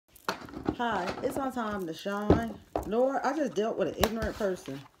Hi, it's my time to shine. Lord, I just dealt with an ignorant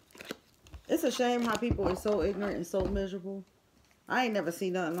person. It's a shame how people are so ignorant and so miserable. I ain't never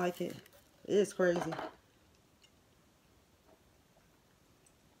seen nothing like it. It is crazy.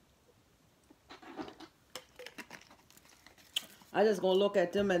 I just gonna look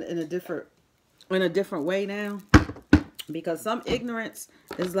at them in a different way now. Because some ignorance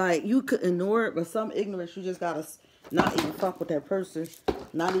is like you could ignore it, but some ignorance you just gotta not even fuck with that person.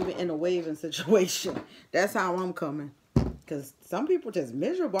 Not even in a waving situation. That's how I'm coming. Because some people just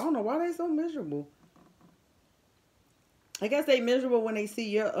miserable. I don't know why they so miserable. I guess they miserable when they see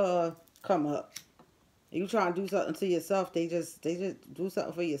your come up. You try to do something to yourself, they just do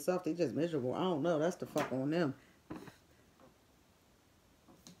something for yourself, they just miserable. I don't know. That's the fuck on them.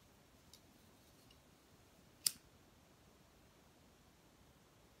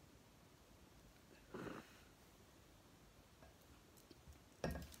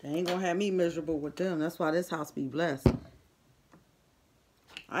 They ain't gonna have me miserable with them. That's why this house be blessed.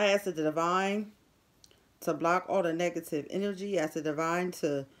 I ask the divine to block all the negative energy. I ask the divine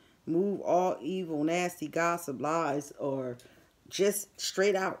to move all evil, nasty gossip, lies, or just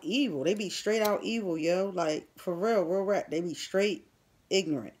straight out evil. They be straight out evil, yo. Like, for real, rap. They be straight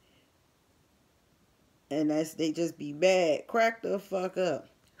ignorant. And they just be bad. Crack the fuck up.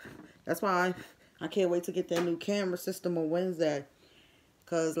 That's why I can't wait to get that new camera system on Wednesday.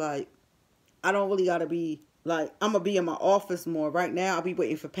 Because, like, I don't really got to be, like, I'm going to be in my office more. Right now, I'll be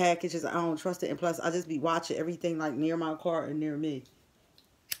waiting for packages. I don't trust it. And plus, I just be watching everything, like, near my car and near me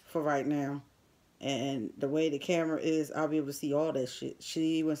for right now. And the way the camera is, I'll be able to see all that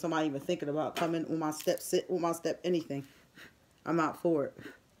shit. When somebody even thinking about coming on my step, sit on my step, anything, I'm out for it.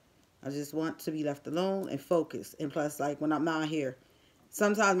 I just want to be left alone and focused. And plus, like, when I'm not here.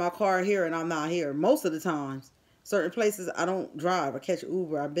 Sometimes my car here and I'm not here. Most of the times. Certain places I don't drive. I catch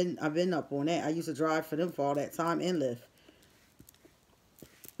Uber. I've been up on that. I used to drive for them for all that time and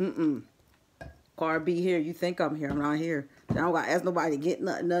Lyft. Car be here. You think I'm here. I'm not here. I don't got to ask nobody to get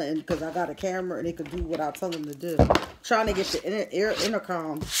nothing because I got a camera and they could do what I tell them to do. Trying to get the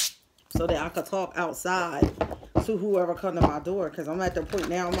intercom so that I could talk outside to whoever come to my door. Because I'm at the point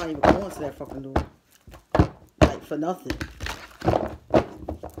now I'm not even going to that fucking door. Like, for nothing.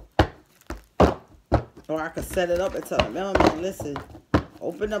 Or I could set it up and tell them, man, listen,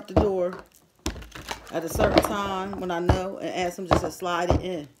 open up the door at a certain time when I know and ask them just to slide it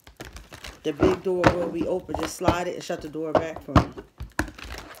in. The big door will be open. Just slide it and shut the door back for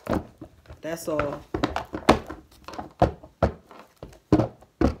me. That's all.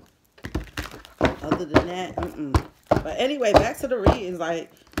 Other than that, But anyway, back to the readings.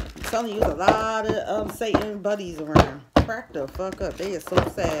 Like, I'm telling you, there's a lot of Satan buddies around. Crack the fuck up. They are so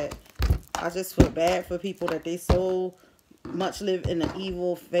sad. I just feel bad for people that they so much live in an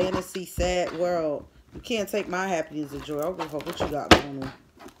evil, fantasy, sad world. You can't take my happiness and joy. I don't give a fuck what you got going on.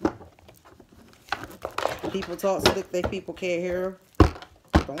 People talk slick, they people can't hear them.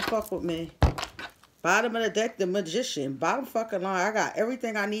 Don't fuck with me. Bottom of the deck, the magician. Bottom fucking line. I got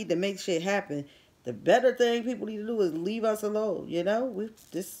everything I need to make shit happen. The better thing people need to do is leave us alone. You know?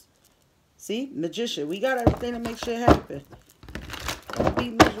 See? Magician. We got everything to make shit happen. Don't be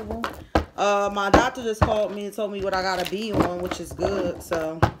miserable. My doctor just called me and told me what I gotta be on, which is good.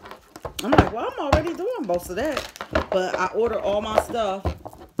 So I'm like, well, I'm already doing most of that. But I ordered all my stuff.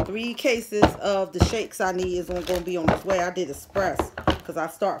 3 cases of the shakes I need is going to be on its way. I did express because I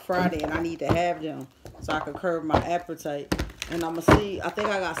start Friday and I need to have them so I can curb my appetite. And I'm going to see, I think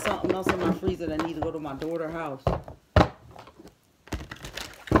I got something else in my freezer that I need to go to my daughter's house.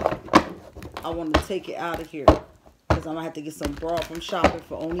 I want to take it out of here. Because I'm going to have to get some broth. I'm shopping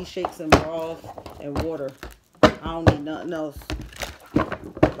for only shakes and broth and water. I don't need nothing else.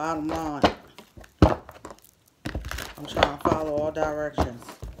 Bottom line. I'm trying to follow all directions.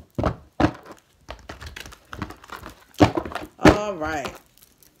 Alright.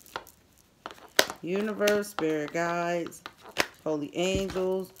 Universe, spirit guides, holy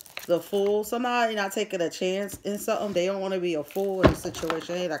angels, the fool. Somebody not taking a chance in something. They don't want to be a fool in a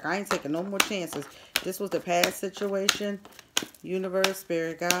situation. They like, I ain't taking no more chances. This was the past situation. Universe,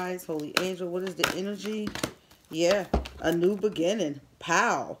 spirit guides, holy angel. What is the energy? Yeah, a new beginning.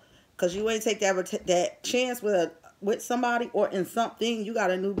 Pow. Because you ain't take that chance with somebody or in something. You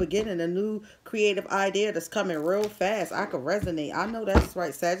got a new beginning, a new creative idea that's coming real fast. I could resonate. I know that's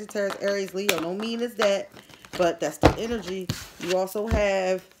right. Sagittarius, Aries, Leo. Don't mean it's that, but that's the energy. You also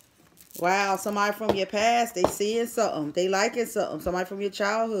have, wow, somebody from your past. They seeing something. They liking something. Somebody from your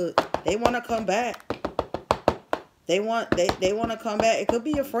childhood. They want to come back. They want to come back. It could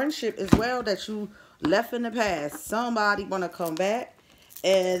be a friendship as well that you left in the past. Somebody want to come back.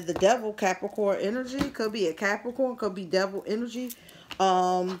 And the devil, Capricorn energy. Could be a Capricorn, could be devil energy.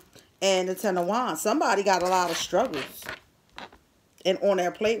 And the Ten of Wands. Somebody got a lot of struggles and on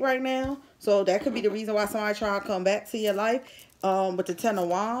their plate right now. So that could be the reason why somebody try to come back to your life. With the Ten of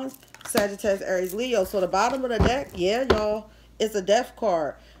Wands, Sagittarius, Aries, Leo. So the bottom of the deck, yeah, y'all, it's a death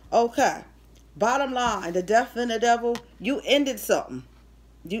card. Okay. Bottom line, the death and the devil, you ended something.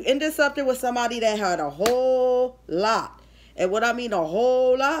 You ended something with somebody that had a whole lot. And what I mean a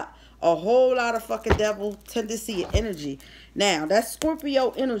whole lot of fucking devil tendency and energy. Now, that's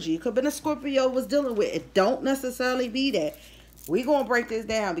Scorpio energy. It could have been a Scorpio was dealing with. It don't necessarily be that. We're going to break this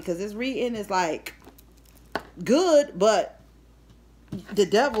down because this reading is like good, but the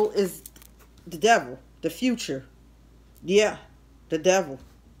devil is the devil. The future. Yeah, the devil.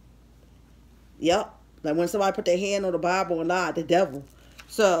 Yep. Like when somebody put their hand on the Bible and lied, the devil.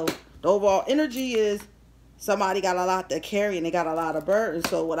 So, the overall energy is somebody got a lot to carry and they got a lot of burden.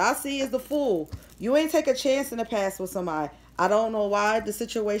 So, what I see is the Fool. You ain't take a chance in the past with somebody. I don't know why the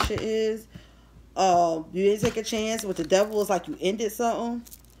situation is. You didn't take a chance with the devil. It's like you ended something.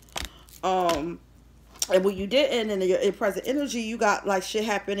 And when you didn't, in your present energy, you got like shit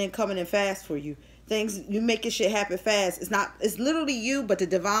happening, coming in fast for you. Things, you making shit happen fast. It's literally you, but the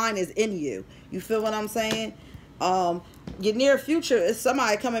divine is in you. You feel what I'm saying? Your near future is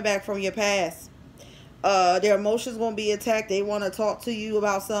somebody coming back from your past. Their emotions gonna be attacked. They want to talk to you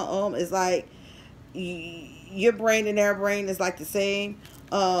about something. It's like your brain and their brain is like the same.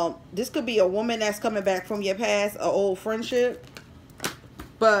 This could be a woman that's coming back from your past, an old friendship.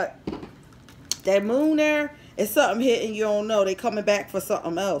 But that moon there is something hitting you don't know. They coming back for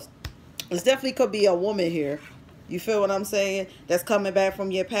something else. This definitely could be a woman here. You feel what I'm saying? That's coming back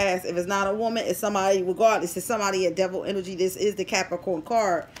from your past. If it's not a woman, it's somebody, regardless, it's somebody at devil energy. This is the Capricorn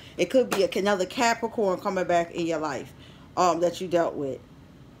card. It could be another Capricorn coming back in your life that you dealt with.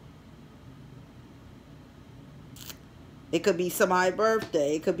 It could be somebody's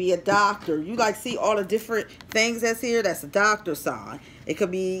birthday. It could be a doctor. You like see all the different things that's here. That's a doctor sign. It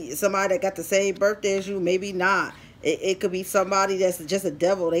could be somebody that got the same birthday as you. Maybe not. It could be somebody that's just a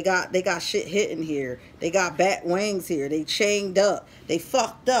devil. They got shit hitting here. They got bat wings here. They chained up. They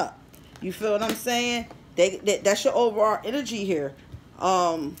fucked up. You feel what I'm saying? That's your overall energy here.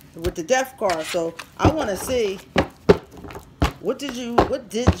 With the death card. So I want to see what did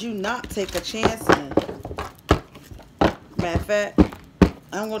you not take a chance in? Matter of fact,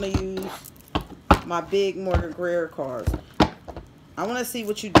 I'm going to use my big Morgan Greer cards. I want to see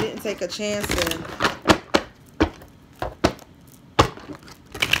what you didn't take a chance in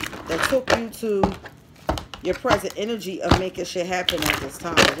that took you to your present energy of making shit happen at this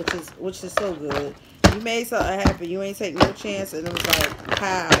time, which is so good. You made something happen. You ain't take no chance, and it was like,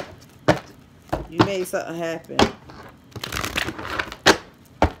 how? You made something happen.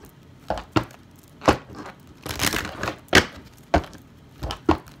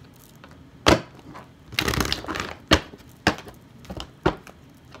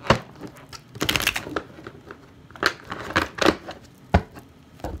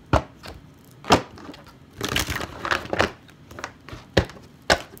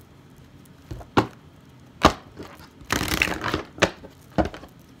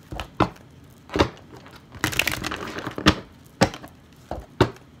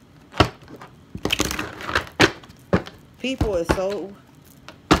 People is so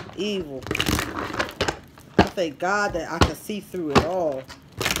evil. I thank God that I can see through it all.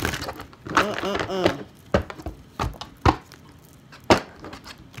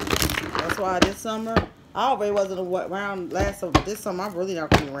 That's why this summer, I already wasn't around last summer. This summer, I'm really not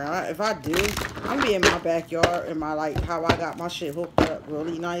going to be around. If I do, I'm going to be in my backyard and my, like, how I got my shit hooked up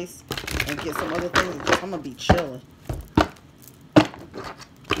really nice and get some other things. I'm going to be chilling.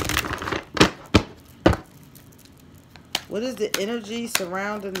 What is the energy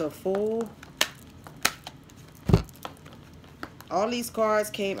surrounding the Fool? All these cards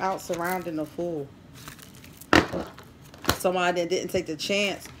came out surrounding the Fool. Somebody that didn't take the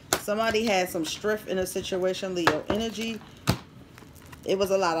chance. Somebody had some strength in a situation, Leo energy. It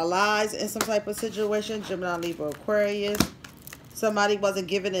was a lot of lies in some type of situation, Gemini, Libra, Aquarius. Somebody wasn't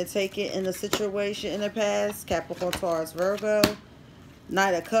giving and taking in a situation in the past, Capricorn, Taurus, Virgo.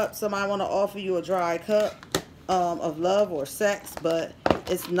 Knight of Cups, somebody want to offer you a dry cup of love or sex, but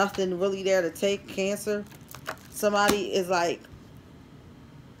it's nothing really there to take, Cancer. Somebody is like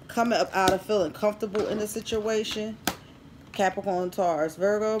coming up out of feeling comfortable in the situation, Capricorn, Taurus,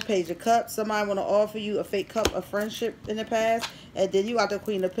 Virgo. Page of Cups, somebody want to offer you a fake cup of friendship in the past, and then you got the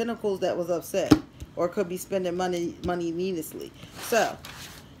Queen of Pentacles that was upset or could be spending money needlessly. So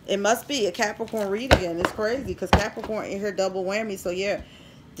It must be a Capricorn read again. It's crazy because Capricorn in here double whammy. So yeah,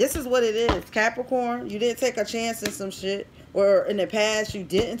 this is what it is. Capricorn, you didn't take a chance in some shit. Or in the past, you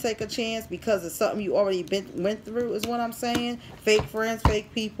didn't take a chance because of something you already went through is what I'm saying. Fake friends,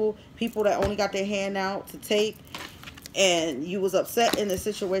 fake people. People that only got their hand out to take. And you was upset in the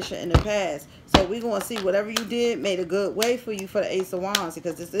situation in the past. So we're going to see whatever you did made a good way for you for the Ace of Wands.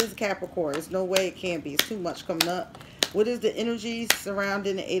 Because this is Capricorn. There's no way it can't be. It's too much coming up. What is the energy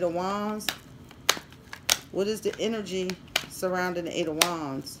surrounding the Eight of Wands? What is the energy surrounding the Eight of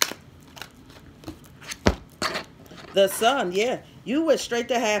Wands? The Sun, yeah. You went straight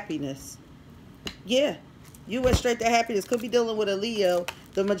to happiness. Yeah. You went straight to happiness. Could be dealing with a Leo.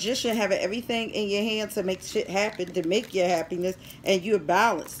 The Magician having everything in your hand to make shit happen, to make your happiness. And you're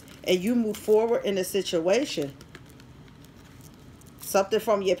balanced. And you move forward in the situation. Something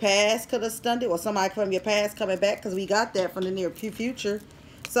from your past could have stunned it. Or somebody from your past coming back. Because we got that from the near future.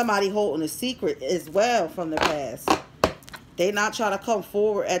 Somebody holding a secret as well from the past. They not trying to come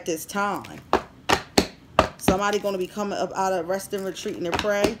forward at this time. Somebody going to be coming up out of rest and retreat and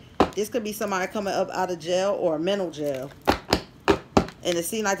pray. This could be somebody coming up out of jail or a mental jail. And it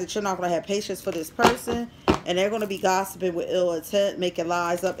seems like that you're not going to have patience for this person. And they're going to be gossiping with ill intent, making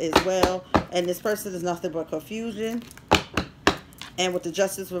lies up as well. And this person is nothing but confusion. And with the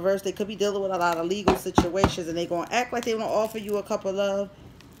Justice reversed, they could be dealing with a lot of legal situations. And they're going to act like they want to offer you a cup of love.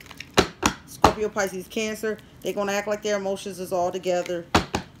 Scorpio, Pisces, Cancer. They're going to act like their emotions is all together.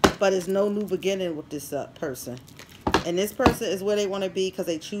 But it's no new beginning with this person. And this person is where they want to be because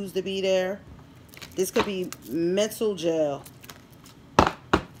they choose to be there. This could be mental jail.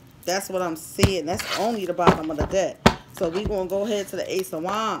 That's what I'm seeing. That's only the bottom of the deck. So we're going to go ahead to the Ace of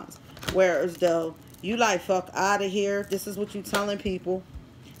Wands. Whereas though, you like, fuck out of here. This is what you telling people.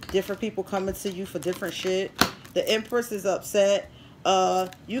 Different people coming to you for different shit. The Empress is upset.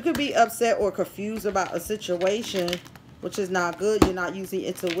 You could be upset or confused about a situation, which is not good. You're not using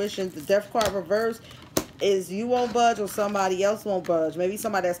intuition. The Death card reverse is you won't budge or somebody else won't budge. Maybe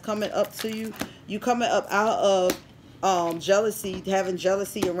somebody that's coming up to you. You coming up out of jealousy, having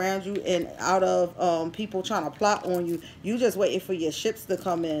jealousy around you, and out of people trying to plot on you. You just waiting for your ships to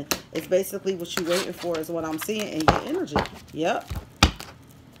come in. It's basically what you waiting for is what I'm seeing in your energy. Yep.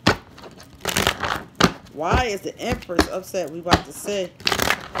 Why is the Empress upset? We about to say.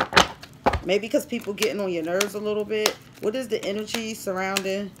 Maybe because people getting on your nerves a little bit. What is the energy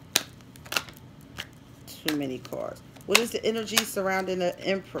surrounding? Too many cards. What is the energy surrounding the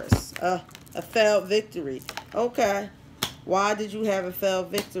Empress? A failed victory. Okay. Why did you have a failed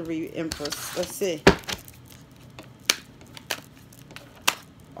victory, Empress? Let's see.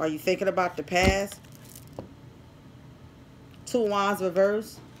 Are you thinking about the past? Two Wands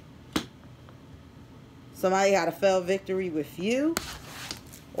reverse. Somebody had a failed victory with you.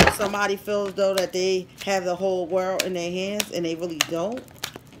 Or somebody feels though that they have the whole world in their hands and they really don't.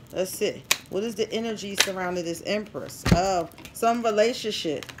 Let's see. What is the energy surrounding this Empress? Oh, some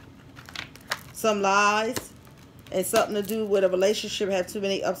relationship. Some lies. And something to do with a relationship have too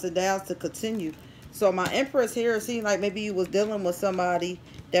many ups and downs to continue. So my Empress here, it seems like maybe you was dealing with somebody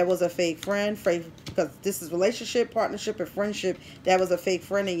that was a fake friend. Because this is relationship, partnership, and friendship. That was a fake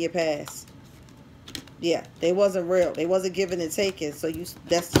friend in your past. Yeah, they wasn't real. They wasn't giving and taking. So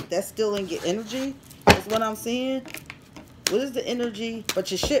that's still in your energy. That's what I'm seeing. What is the energy?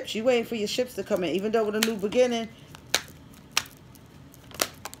 But your ships, you waiting for your ships to come in. Even though with a new beginning,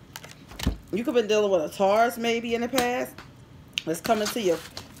 you could have been dealing with a Taurus maybe in the past. That's coming to your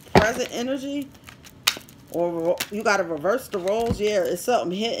present energy. Or you got to reverse the roles. Yeah, it's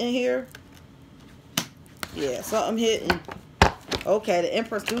something hitting here. Yeah, something hitting. Okay, the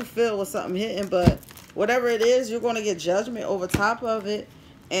Empress do feel with something hitting, but whatever it is, you're going to get judgment over top of it.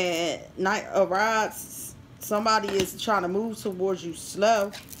 And night arrives, somebody is trying to move towards you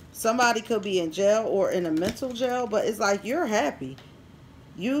slow. Somebody could be in jail or in a mental jail, but it's like you're happy.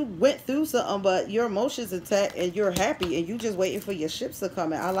 You went through something, but your emotions intact and you're happy and you just waiting for your ships to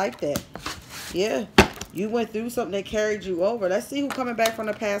come in. I like that. Yeah. You went through something that carried you over. Let's see who coming back from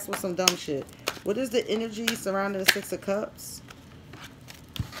the past with some dumb shit. What is the energy surrounding the Six of Cups?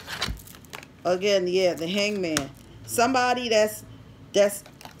 Again, yeah, the Hangman. Somebody that's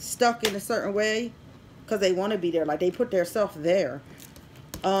stuck in a certain way because they want to be there. Like they put their self there.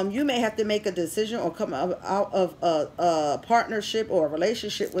 You may have to make a decision or come out of a partnership or a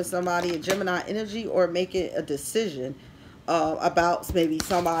relationship with somebody in Gemini energy, or making a decision about maybe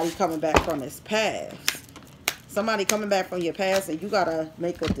somebody coming back from his past. Somebody coming back from your past and you got to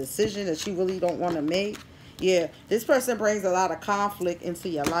make a decision that you really don't want to make. Yeah, this person brings a lot of conflict into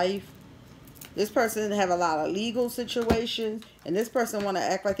your life. This person have a lot of legal situations, and this person want to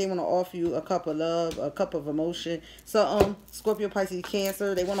act like they want to offer you a cup of love, a cup of emotion. So, Scorpio, Pisces,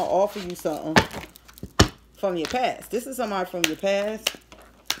 Cancer, they want to offer you something from your past. This is somebody from your past.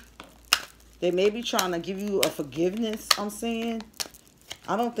 They may be trying to give you a forgiveness, I'm saying.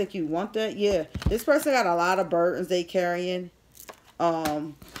 I don't think you want that. Yeah, this person got a lot of burdens they carrying.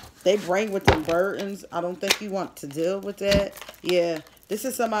 They bring with them burdens. I don't think you want to deal with that. Yeah, this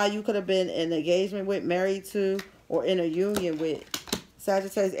is somebody you could have been in an engagement with, married to, or in a union with.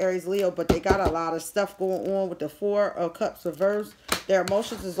 Sagittarius, Aries, Leo, but they got a lot of stuff going on with the Four of Cups reversed. Their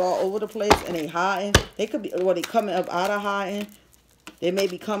emotions is all over the place, and they hiding. They could be, or they coming up out of hiding. They may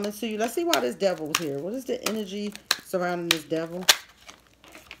be coming to you. Let's see why this devil's here. What is the energy surrounding this devil?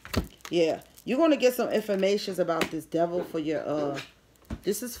 Yeah, you're going to get some information about this devil for your,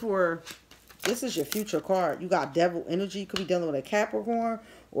 this is your future card. You got devil energy. You could be dealing with a Capricorn,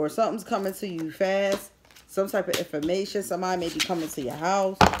 or something's coming to you fast. Some type of information. Somebody may be coming to your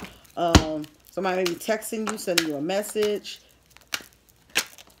house. Somebody may be texting you, sending you a message.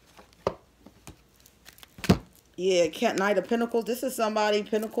 Yeah, Knight of Pentacles. This is somebody,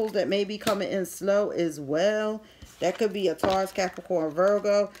 Pentacles, that may be coming in slow as well. That could be a Taurus, Capricorn,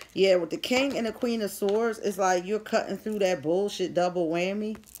 Virgo. Yeah, with the King and the Queen of Swords, it's like you're cutting through that bullshit double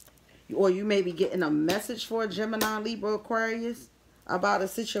whammy. Or you may be getting a message for a Gemini, Libra, Aquarius about a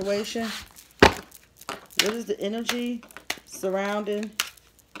situation. What is the energy surrounding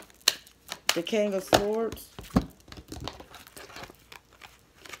the King of Swords?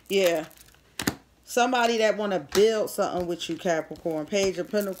 Yeah. Somebody that want to build something with you, Capricorn. Page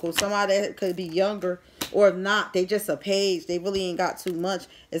of Pentacles. Somebody that could be younger, or if not, they just a page. They really ain't got too much.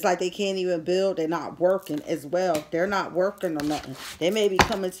 It's like they can't even build. They're not working as well. They're not working or nothing. They may be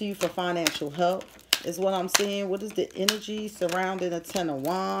coming to you for financial help, is what I'm seeing. What is the energy surrounding the Ten of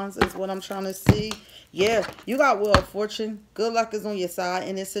Wands is what I'm trying to see. Yeah, you got Wheel of Fortune. Good luck is on your side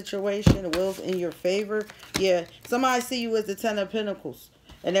in this situation. The wheel's in your favor. Yeah, somebody see you as the Ten of Pentacles,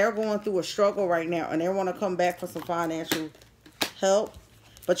 and they're going through a struggle right now, and they want to come back for some financial help.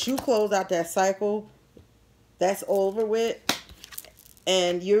 But you close out that cycle. That's over with.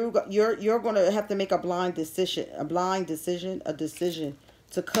 And you're going to have to make a decision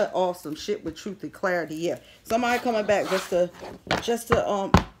to cut off some shit with truth and clarity. Yeah. Somebody coming back just to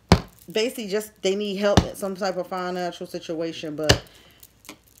basically just they need help in some type of financial situation, but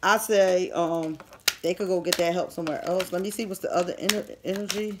I say they could go get that help somewhere else. Let me see what's the other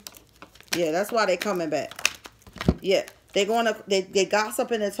energy. Yeah, that's why they coming back. Yeah, they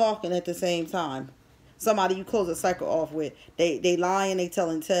gossiping and talking at the same time. Somebody you close a cycle off with. They lying, they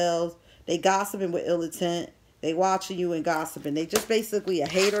telling tales. They gossiping with ill intent. They watching you and gossiping. They just basically a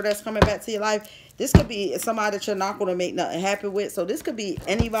hater that's coming back to your life. This could be somebody that you're not going to make nothing happen with. So this could be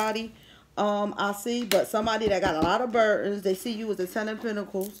anybody I see. But somebody that got a lot of burdens. They see you as a Ten of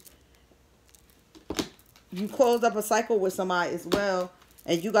Pentacles. You closed up a cycle with somebody as well.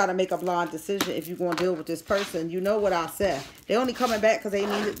 And you got to make a blind decision if you're going to deal with this person. You know what I said. They only coming back because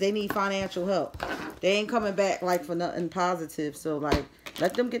they need financial help. They ain't coming back like for nothing positive. So like,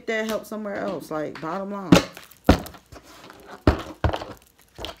 let them get their help somewhere else. Like, bottom line.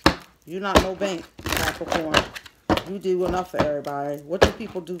 You're not no bank, Capricorn. You do enough for everybody. What do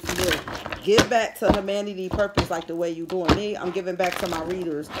people do for you? Give back to humanity purpose like the way you doing me. I'm giving back to my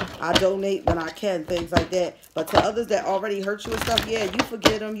readers. I donate when I can, things like that. But to others that already hurt you and stuff, yeah, you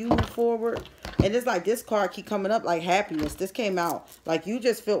forget them. You move forward. And it's like this card keep coming up like happiness. This came out like you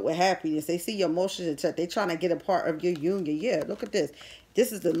just filled with happiness. They see your emotions and stuff. They trying to get a part of your union. Yeah, look at this.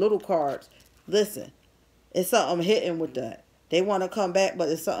 This is the little cards. Listen, it's something hitting with that. They want to come back, but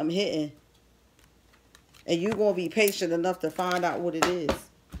it's something hitting. And you're going to be patient enough to find out what it is.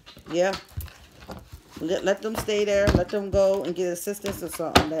 Yeah. Let them stay there. Let them go and get assistance or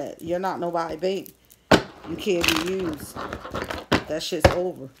something. That you're not nobody bank. You can't be used. That shit's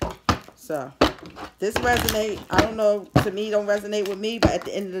over. So, this resonate. I don't know. To me, don't resonate with me. But at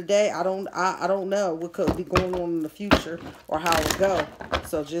the end of the day, I don't know what could be going on in the future or how it go.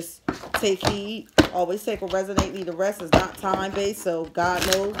 So, just take heed. Always take what resonate. Leave the rest. Is not time-based. So, God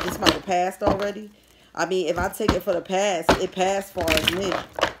knows. This might have passed already. I mean, if I take it for the past, it passed far as me,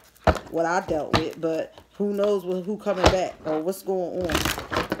 what I dealt with. But who knows who coming back or what's going on.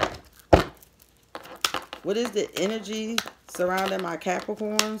 What is the energy surrounding my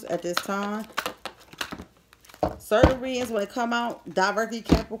Capricorns at this time? Certain readings, when it come out directly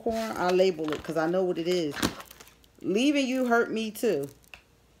Capricorn, I label it because I know what it is. Leaving you hurt me too.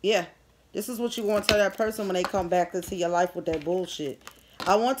 Yeah, this is what you want to tell that person when they come back into your life with that bullshit.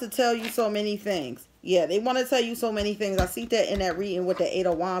 I want to tell you so many things. Yeah, they want to tell you so many things. I see that in that reading with the Eight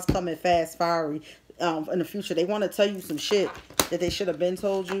of Wands coming fast, fiery in the future. They want to tell you some shit that they should have been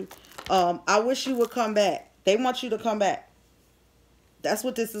told you. I wish you would come back. They want you to come back. That's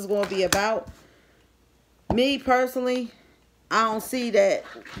what this is going to be about. Me, personally, I don't see that.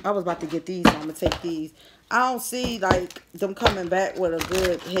 I was about to get these, so I'm going to take these. I don't see, like, them coming back with a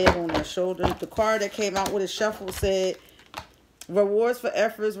good head on their shoulder. The card that came out with a shuffle said, rewards for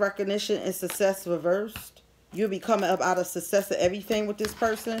efforts, recognition, and success reversed. You'll be coming up out of success of everything with this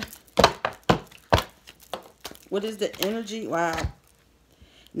person. What is the energy? Wow.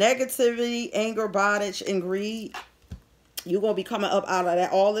 Negativity, anger, bondage, and greed. You're going to be coming up out of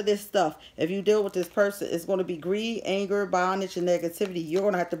that. All of this stuff. If you deal with this person, it's going to be greed, anger, bondage, and negativity. You're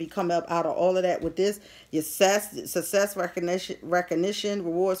going to have to be coming up out of all of that with this. Your success, recognition,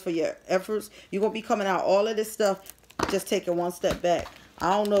 rewards for your efforts. You're going to be coming out all of this stuff, just taking one step back.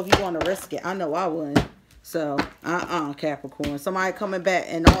 I don't know if you want to risk it. I know I wouldn't. So, Capricorn. Somebody coming back,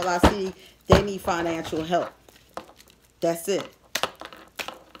 and all I see, they need financial help. That's it.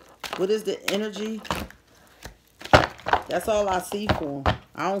 What is the energy? That's all I see for them.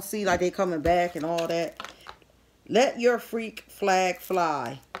 I don't see like they coming back and all that. Let your freak flag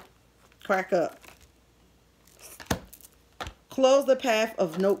fly. Crack up. Close the path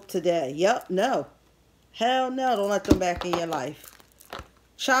of nope today. Yep, no. Hell no, don't let them back in your life.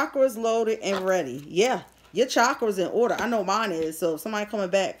 Chakras loaded and ready. Yeah, your chakras in order. I know mine is. So if somebody coming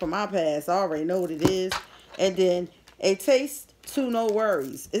back from my past, I already know what it is. And then a taste to no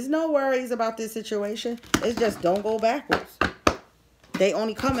worries. There's no worries about this situation. It's just don't go backwards. They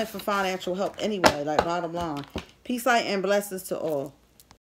only coming for financial help anyway, like bottom line. Peace, light, and blessings to all.